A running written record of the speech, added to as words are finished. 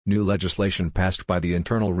New legislation passed by the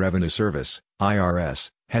Internal Revenue Service (IRS)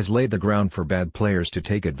 has laid the ground for bad players to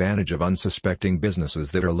take advantage of unsuspecting businesses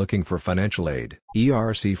that are looking for financial aid.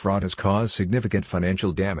 ERC fraud has caused significant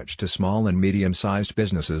financial damage to small and medium-sized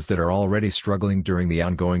businesses that are already struggling during the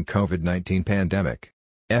ongoing COVID-19 pandemic.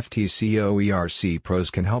 FTCO ERC Pros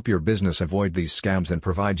can help your business avoid these scams and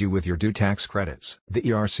provide you with your due tax credits. The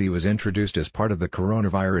ERC was introduced as part of the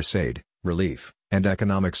Coronavirus Aid, Relief, and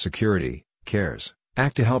Economic Security (CARES)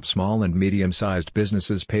 Act to help small and medium-sized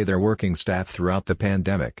businesses pay their working staff throughout the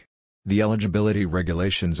pandemic. The eligibility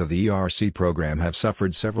regulations of the ERC program have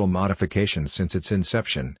suffered several modifications since its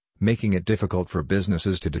inception, making it difficult for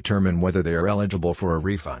businesses to determine whether they are eligible for a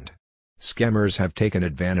refund. Scammers have taken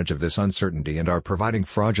advantage of this uncertainty and are providing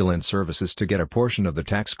fraudulent services to get a portion of the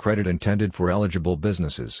tax credit intended for eligible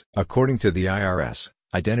businesses. According to the IRS,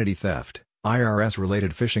 identity theft,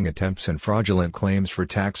 IRS-related phishing attempts and fraudulent claims for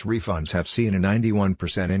tax refunds have seen a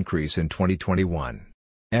 91% increase in 2021.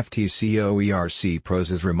 FTCO ERC Pros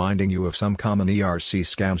is reminding you of some common ERC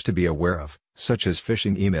scams to be aware of, such as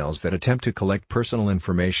phishing emails that attempt to collect personal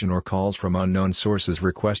information or calls from unknown sources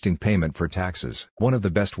requesting payment for taxes. One of the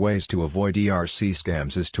best ways to avoid ERC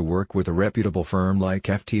scams is to work with a reputable firm like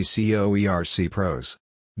FTCO ERC Pros.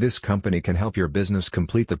 This company can help your business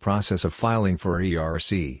complete the process of filing for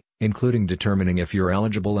ERC, including determining if you're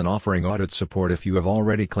eligible and offering audit support if you have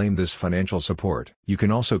already claimed this financial support. You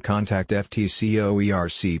can also contact FTCO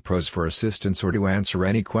ERC Pros for assistance or to answer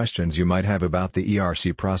any questions you might have about the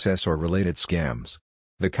ERC process or related scams.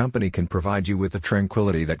 The company can provide you with the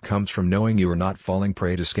tranquility that comes from knowing you are not falling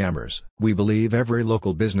prey to scammers. We believe every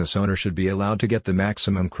local business owner should be allowed to get the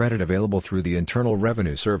maximum credit available through the Internal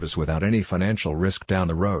Revenue Service without any financial risk down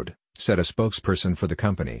the road, said a spokesperson for the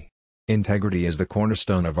company. Integrity is the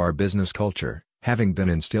cornerstone of our business culture, having been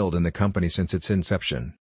instilled in the company since its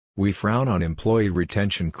inception. We frown on employee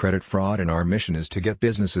retention credit fraud and our mission is to get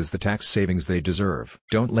businesses the tax savings they deserve.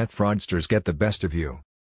 Don't let fraudsters get the best of you.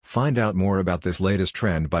 Find out more about this latest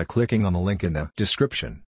trend by clicking on the link in the description.